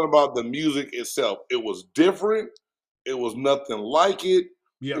just something about the music itself. It was different. It was nothing like it.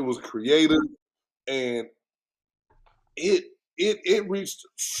 It was creative. And it reached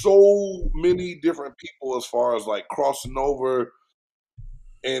so many different people as far as like crossing over,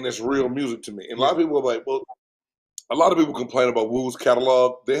 and it's real music to me. And a lot of people are like, well, a lot of people complain about Wu's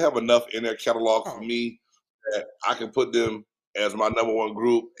catalog. They have enough in their catalog for me that I can put them as my number 1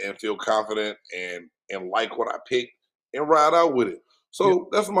 group and feel confident and like what I pick and ride out with it. So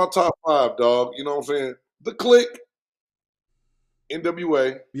that's my top 5, dog. You know what I'm saying? The Click,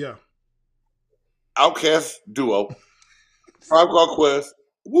 NWA, Outkast duo, Tribe Called Quest,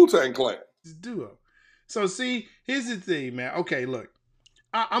 Wu-Tang Clan. Duo. So see, here's the thing, man. Okay, look,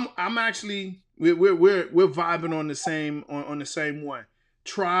 I'm actually we're vibing on the same on the same one.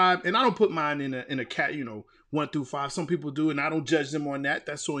 Tribe, and I don't put mine in a cat, 1 through 5. Some people do, and I don't judge them on that.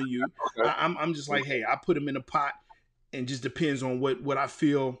 That's on you. Okay. I'm just like, hey, I put them in a pot, and just depends on what I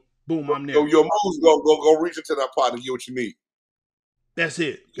feel. Boom, I'm there. So your moves go reach into that pot and get what you need. That's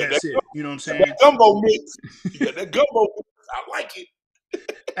it. You got That's it. You know what I'm saying? that gumbo mix. You got that gumbo mix. I like it.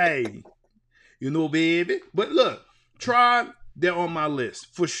 Hey, you know, baby. But look, Tribe, they're on my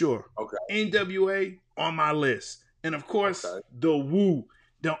list for sure. Okay. NWA on my list. And of course, the Wu,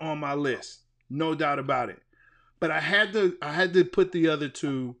 they're on my list. No doubt about it. But I had to put the other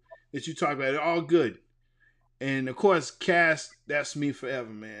two that you talked about. They're all good. And of course, Cass, that's me forever,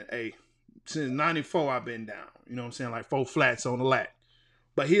 man. Hey, since 94 I've been down. You know what I'm saying? Like 4 flats on the lat.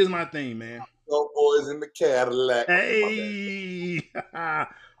 But here's my thing, man. No boys in the Cadillac. Hey,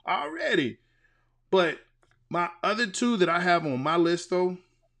 already. But my other two that I have on my list, though,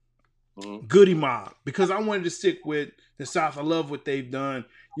 Goody Mob, because I wanted to stick with the South. I love what they've done.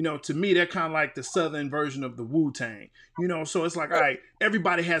 You know, to me, they're kind of like the Southern version of the Wu-Tang. You know, so it's like, all right,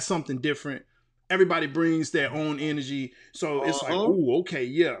 everybody has something different. Everybody brings their own energy. So it's like, ooh, okay,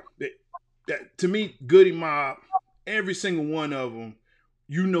 yeah. That, to me, Goody Mob, every single one of them,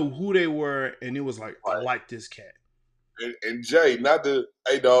 you know who they were, and it was like, I like this cat. And Jay,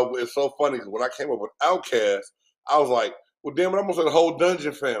 hey dog, it's so funny because when I came up with Outkast, I was like, well, damn it, I'm gonna say the whole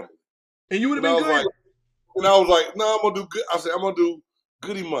Dungeon family. And you would have been good. And I was like, no, I'm gonna do good. I said, I'm gonna do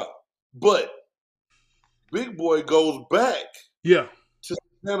Goody Mob. But Big Boy goes back to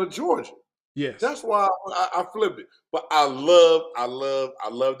Savannah, Georgia. Yes. That's why I flipped it. But I love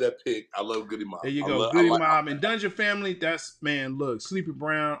that pick. I love Goody Mob. There you go. Goody Mob and Dungeon Family, that's, man, look, Sleepy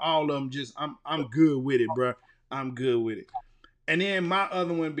Brown, all of them, just, I'm good with it, bro. I'm good with it. And then my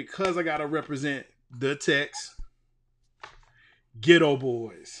other one, because I got to represent the Tex, Ghetto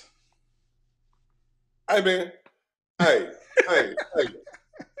Boys. Hey, man. Hey.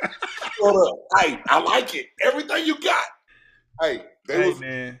 Hold up. Hey, I like it. Everything you got. Hey,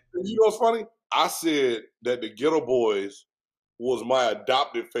 man. You know what's funny? I said that the Ghetto Boys was my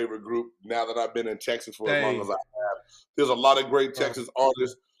adopted favorite group now that I've been in Texas for as long as I have. There's a lot of great Texas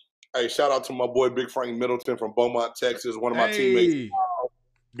artists. Hey, shout out to my boy Big Frank Middleton from Beaumont, Texas. One of my teammates.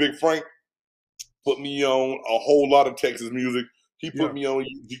 Big Frank put me on a whole lot of Texas music. He put me on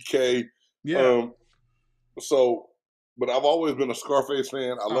UGK. Yeah. But I've always been a Scarface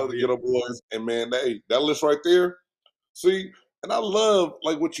fan. I love the Ghetto Boys. And, man, that list right there, see, and I love,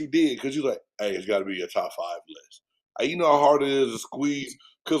 like, what you did because you're like, hey, it's got to be your top 5 list. You know how hard it is to squeeze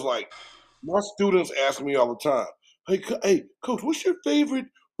because, like, my students ask me all the time, hey, Coach, what's your favorite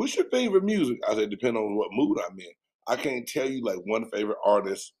music? I said, depending on what mood I'm in. I can't tell you, like, one favorite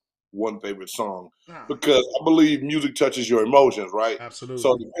artist, one favorite song because I believe music touches your emotions, right? Absolutely.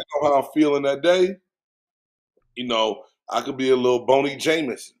 So depending on how I'm feeling that day, you know, I could be a little Boney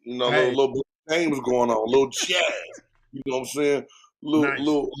James, you know, a little James going on, a little jazz, you know what I'm saying?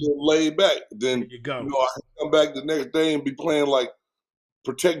 Little laid back. Then, you go. You know, I can come back the next day and be playing, like,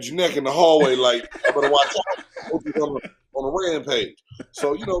 Protect Your Neck in the hallway, like, I better watch out on a rampage.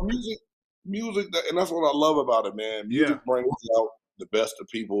 So, you know, music, and that's what I love about it, man. Music brings out the best of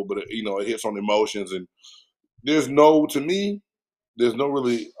people, but, you know, it hits on emotions. And there's not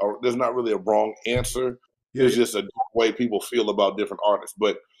really a wrong answer. It's just a way people feel about different artists.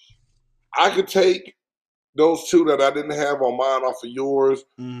 But I could take those two that I didn't have on mine off of yours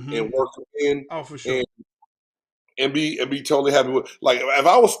and work them in. Oh, for sure. And be totally happy with. Like, if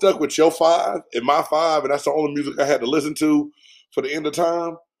I was stuck with your 5 and my 5, and that's the only music I had to listen to for the end of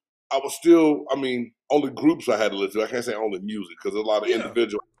time, I was still, only groups I had to listen to. I can't say only music because there's a lot of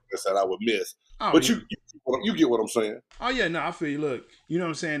individuals that I would miss. But you get what I'm saying. Oh yeah, no, I feel you. Look, you know what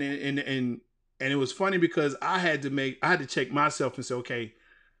I'm saying, and it was funny because I had to check myself and say, okay,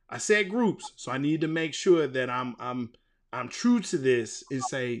 I said groups, so I need to make sure that I'm true to this and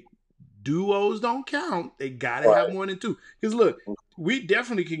say duos don't count. They gotta have more than 2. Because look, we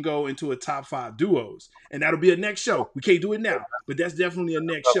definitely can go into a top 5 duos, and that'll be a next show. We can't do it now, but that's definitely a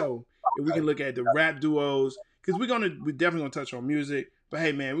next show. And we can look at the rap duos because we're definitely gonna touch on music. But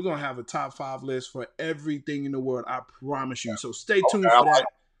hey, man, we're gonna have a top 5 list for everything in the world. I promise you. So stay tuned for that.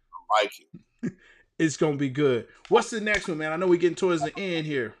 I like it. It's gonna be good. What's the next one, man? I know we're getting towards the end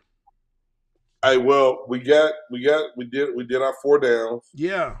here. Hey, well, we did our 4 downs.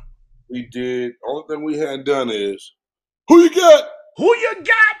 Yeah. We did. Only thing we hadn't done is who you got? Who you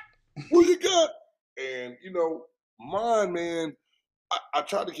got? Who you got? And you know, mine, man. I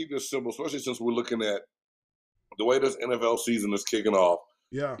tried to keep this simple, especially since we're looking at the way this NFL season is kicking off.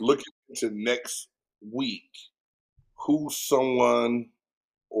 Yeah. Looking into next week, who's someone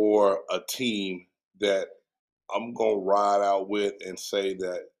or a team that I'm gonna ride out with and say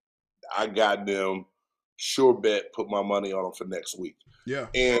that I got them, sure bet, put my money on them for next week. Yeah.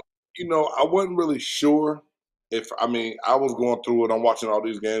 And you know, I wasn't really sure I was going through it. I'm watching all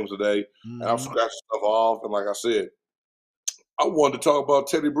these games today, and I'm scratching stuff off. And like I said, I wanted to talk about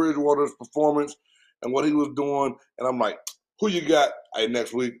Teddy Bridgewater's performance and what he was doing. And I'm like, who you got? Hey,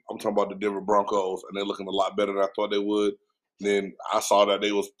 next week, I'm talking about the Denver Broncos, and they're looking a lot better than I thought they would. Then I saw that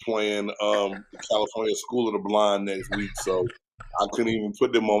they was playing the California School of the Blind next week, so I couldn't even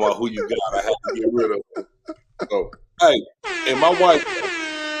put them on my who you got. I had to get rid of them. So, hey, and my wife,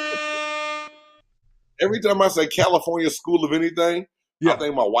 every time I say California School of anything, I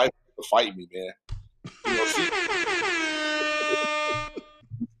think my wife would fight me, man. You know, she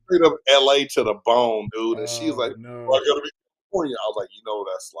straight up LA to the bone, dude. And she's like, no. I gotta be California. I was like,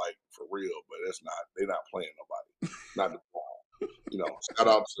 that's like for real, but it's not. They're not playing nobody. Not the ball. Shout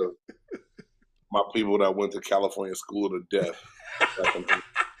out to my people that went to California School of the Deaf.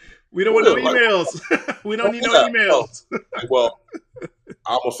 We don't want no emails. We don't need no emails. Well,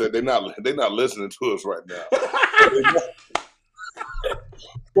 I almost said they're not listening to us right now.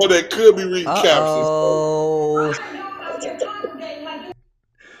 Well, they could be reading captions.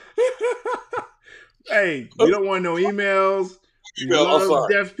 Hey, we don't want no emails. We love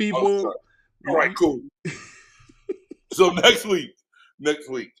deaf people. All right, cool. So next week,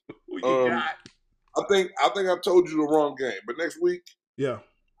 who you got? I think I told you the wrong game, but next week,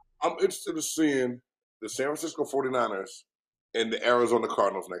 I'm interested in seeing the San Francisco 49ers and the Arizona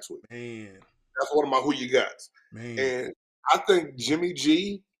Cardinals next week. Man, that's one of my who you got. Man, and I think Jimmy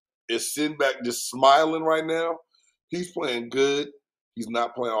G is sitting back just smiling right now. He's playing good. He's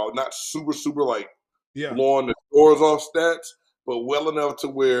not playing not super like blowing the scores off stats, but well enough to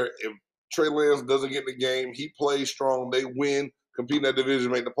where if Trey Lance doesn't get in the game, he plays strong, they win, compete in that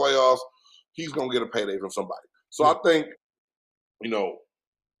division, make the playoffs, he's going to get a payday from somebody. So I think,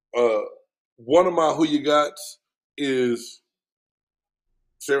 one of my who you got is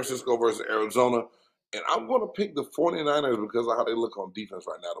San Francisco versus Arizona. And I'm going to pick the 49ers because of how they look on defense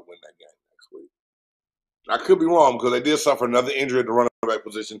right now to win that game next week. I could be wrong because they did suffer another injury at the running back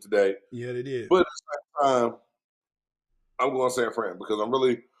position today. Yeah, they did. But at the same time, I'm going San Fran because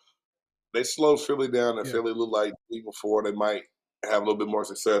they slowed Philly down and Philly looked like the week before they might have a little bit more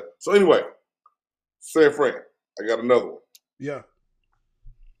success. So anyway, San Fran, I got another one. Yeah.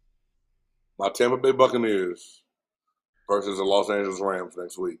 My Tampa Bay Buccaneers versus the Los Angeles Rams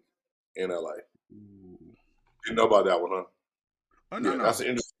next week in LA. You know about that one, huh? Oh, no.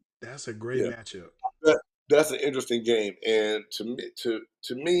 That's a great matchup. That's an interesting game, and to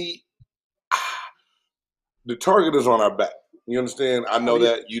me, the target is on our back. You understand? I know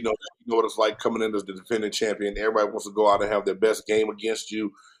that. You know what it's like coming in as the defending champion. Everybody wants to go out and have their best game against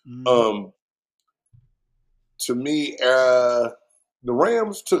you. Mm-hmm. To me, the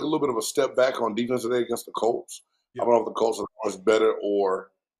Rams took a little bit of a step back on defense today against the Colts. Yep. I don't know if the Colts are much better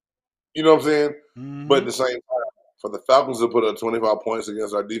or, you know what I'm saying? Mm-hmm. But at the same time, for the Falcons to put up 25 points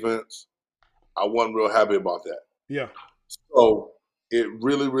against our defense, I wasn't real happy about that. Yeah. So it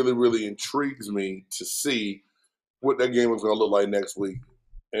really, really, really intrigues me to see what that game is going to look like next week.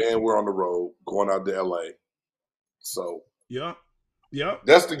 And we're on the road going out to LA. So yeah.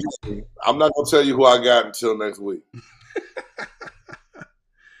 That's the game. I'm not going to tell you who I got until next week.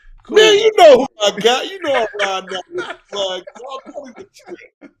 Cool. Man, you know who I got. You know I'm riding out with the flag.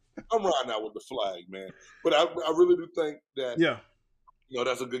 I'm riding out with the flag, man. But I really do think that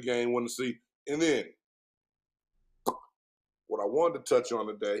that's a good game, one to see. And then what I wanted to touch on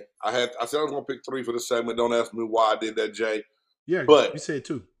today, I said I was going to pick 3 for this segment. Don't ask me why I did that, Jay. Yeah, but you said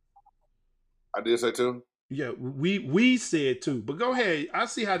 2. I did say 2? Yeah, we said 2. But go ahead. I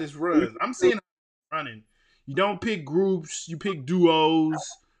see how this runs. I'm seeing how it's running. You don't pick groups. You pick duos.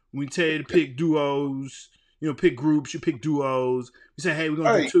 We tell you to pick duos. Pick groups. You pick duos. We say, hey, we're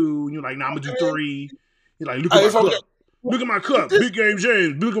going to do 2. And you're like, nah, I'm going to do 3. You're like, look at my cup. Look at my cup. Big Game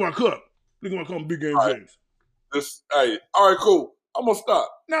James. Look at my cup. Look at my cup. Big Game James. All right, cool. I'm going to stop.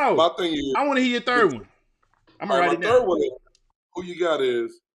 No. My thing is, I want to hear your third one. I'm going to write it down. My third one is, who you got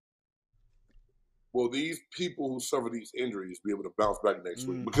is, will these people who suffer these injuries be able to bounce back next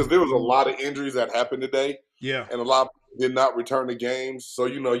week? Because there was a lot of injuries that happened today. Yeah. And a lot of people did not return to games. So,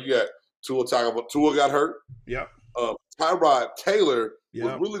 you got Tua got hurt. Yep. Tyrod Taylor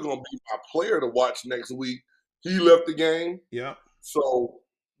was really going to be my player to watch next week. He left the game. Yeah. So,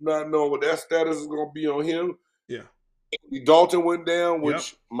 not knowing what that status is going to be on him. Yeah. Andy Dalton went down,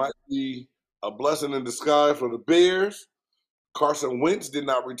 which might be a blessing in disguise for the Bears. Carson Wentz did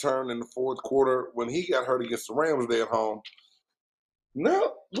not return in the fourth quarter when he got hurt against the Rams day at home.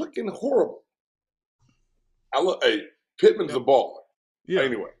 Now looking horrible. Pittman's a baller. Yeah.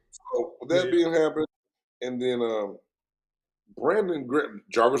 Anyway, so with that being happened, and then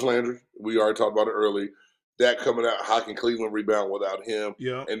Jarvis Landry, we already talked about it early. that coming out. How can Cleveland rebound without him?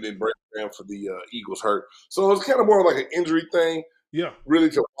 Yeah. And then Brandon Graham for the Eagles hurt. So it's kind of more like an injury thing. Yeah. Really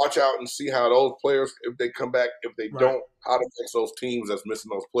to watch out and see how those players, if they come back, if they Right. don't, how to fix those teams that's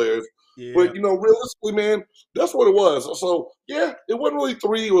missing those players. Yeah. But, realistically, man, that's what it was. So, yeah, it wasn't really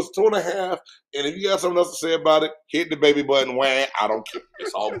 3. It was 2.5. And if you got something else to say about it, hit the baby button. Wah, I don't care.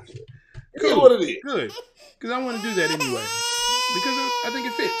 It's all good. It is what it is. Good. Because I want to do that anyway. Because I think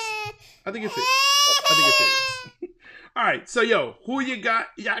it fits. All right. So, who you got?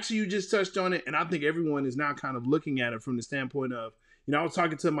 Actually, you just touched on it. And I think everyone is now kind of looking at it from the standpoint of, I was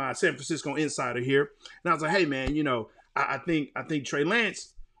talking to my San Francisco insider here. And I was like, hey, man, I think Trey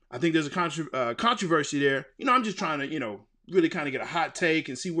Lance, I think there's a controversy there. I'm just trying to, really kind of get a hot take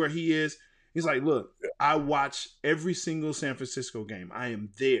and see where he is. He's like, look, I watch every single San Francisco game. I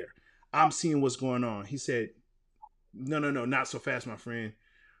am there. I'm seeing what's going on. He said, no, not so fast, my friend.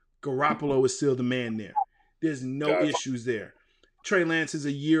 Garoppolo is still the man there. There's no issues there. Trey Lance is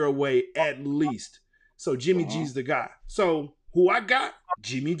a year away at least. So Jimmy G's the guy. So who I got?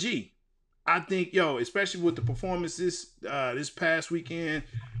 Jimmy G. I think, especially with the performances this past weekend,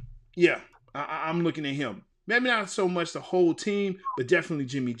 I'm looking at him. Maybe not so much the whole team, but definitely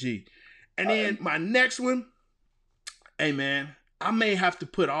Jimmy G. And then my next one, hey, man, I may have to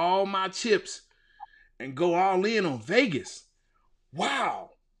put all my chips and go all in on Vegas.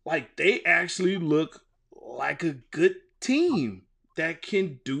 Wow. Like, they actually look like a good team that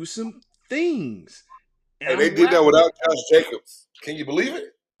can do some things. And they did that without Josh Jacobs. Can you believe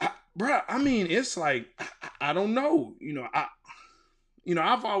it? Bruh, I mean, it's like, I don't know.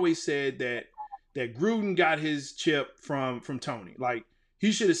 I've always said that Gruden got his chip from Tony. Like,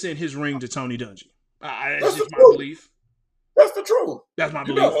 he should have sent his ring to Tony Dungy. That's just my belief. That's the truth. That's my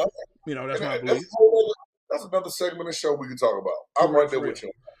belief. That's my belief. That's another segment of the show we can talk about. I'm right there with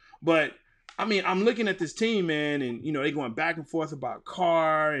you. But, I mean, I'm looking at this team, man, and, they going back and forth about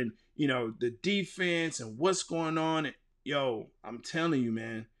Carr and, the defense and what's going on. And, I'm telling you,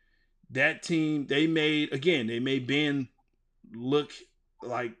 man, that team, they made Ben look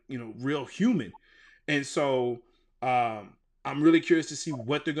like, real human. And so I'm really curious to see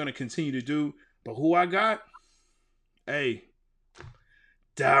what they're going to continue to do. But who I got? Hey,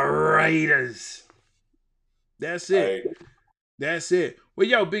 the Raiders. That's it. Hey. That's it.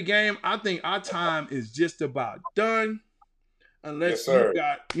 Well, big game, I think our time is just about done. Unless you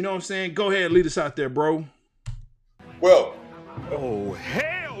got, you know what I'm saying? Go ahead, lead us out there, bro. Well. Oh,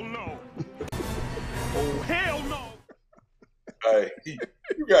 hell no. Oh, hell no. Hey,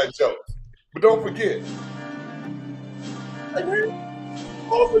 you got jokes. But don't forget. Hey, man.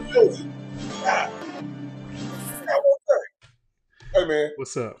 All for Josie. Hey, man.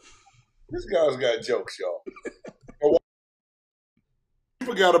 What's up? This guy's got jokes, y'all. You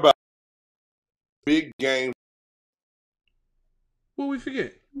forgot about big game. What we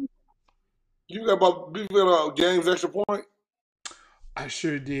forget? You forgot about games extra point? I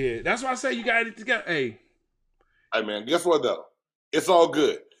sure did. That's why I say you got it together. Hey, man, guess what, though? It's all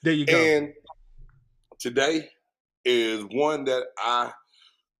good. There you go. And today is one that I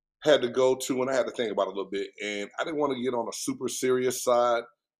had to go to and I had to think about it a little bit. And I didn't want to get on a super serious side.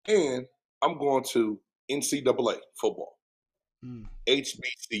 And I'm going to NCAA football.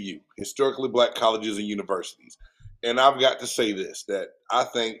 HBCU, historically black colleges and universities. And I've got to say this, that I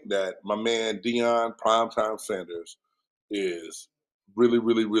think that my man Deion Primetime Sanders is really,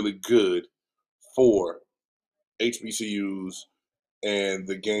 really, really good for HBCUs and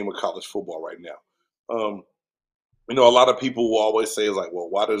the game of college football right now. A lot of people will always say, like, well,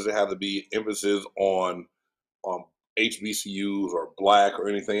 why does it have to be emphasis on HBCUs or black or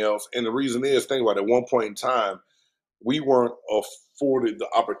anything else? And the reason is, think about it, at one point in time, we weren't afforded the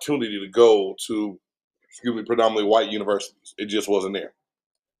opportunity to go to, predominantly white universities. It just wasn't there.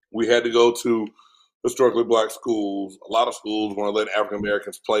 We had to go to historically black schools. A lot of schools want to let African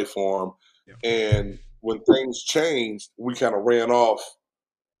Americans play for them. Yeah. And when things changed, we kind of ran off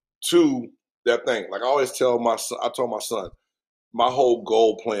to that thing. Like I always tell my son, my whole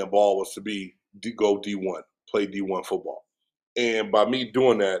goal playing ball was to go D1, play D1 football. And by me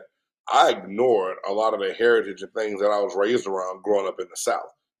doing that, I ignored a lot of the heritage and things that I was raised around growing up in the South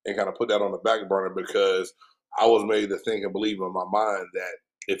and kind of put that on the back burner because I was made to think and believe in my mind that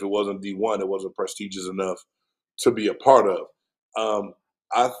if it wasn't D1, it wasn't prestigious enough to be a part of.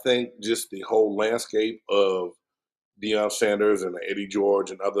 I think just the whole landscape of Deion Sanders and Eddie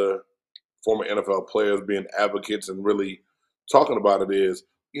George and other former NFL players being advocates and really talking about it is,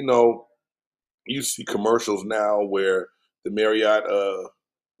 you see commercials now where the Marriott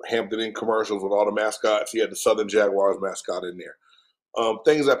Hampton Inn commercials with all the mascots. He had the Southern Jaguars mascot in there.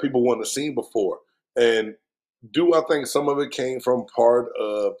 Things that people wouldn't have seen before. And Do I think some of it came from part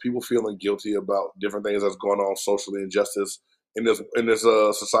of people feeling guilty about different things that's going on socially, injustice in this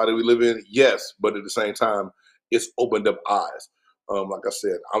society we live in? Yes, but at the same time, it's opened up eyes. Like I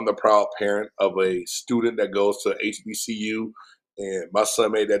said, I'm the proud parent of a student that goes to HBCU, and my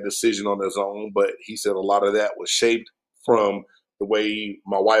son made that decision on his own. But he said a lot of that was shaped from the way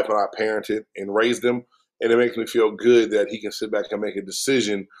my wife and I parented and raised him, and it makes me feel good that he can sit back and make a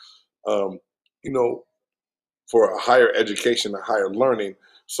decision. You know, for a higher education, a higher learning.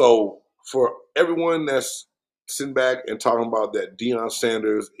 So for everyone that's sitting back and talking about that Deion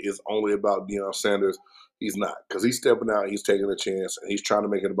Sanders is only about Deion Sanders, he's not. Because he's stepping out, he's taking a chance, and he's trying to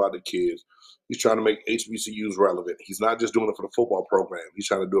make it about the kids. He's trying to make HBCUs relevant. He's not just doing it for the football program. He's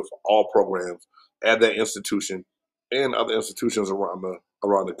trying to do it for all programs at that institution and other institutions around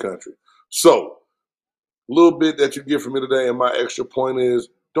the country. So a little bit that you get from me today, and my extra point is,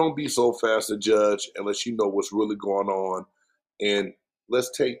 don't be so fast to judge unless you know what's really going on. And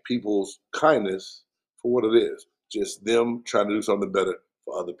let's take people's kindness for what it is. Just them trying to do something better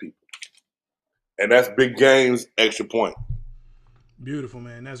for other people. And that's Big Game's extra point. Beautiful,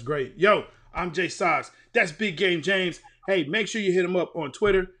 man. That's great. Yo, I'm Jay Stocks. That's Big Game James. Hey, make sure you hit him up on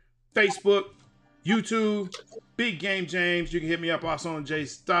Twitter, Facebook, YouTube, Big Game James. You can hit me up also on Jay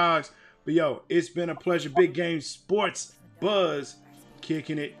Stocks. But yo, it's been a pleasure. Big Game Sports Buzz.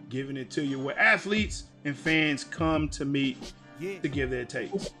 Kicking it, giving it to you, where athletes and fans come to meet to give their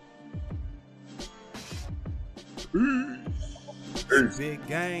takes. Big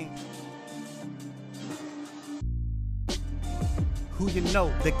game. Who you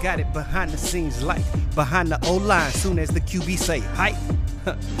know that got it behind the scenes, like behind the O-line, soon as the QB say hype.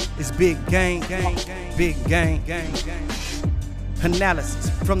 It's big game, big game. Analysis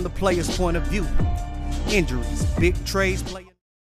from the player's point of view. Injuries, big trades, player.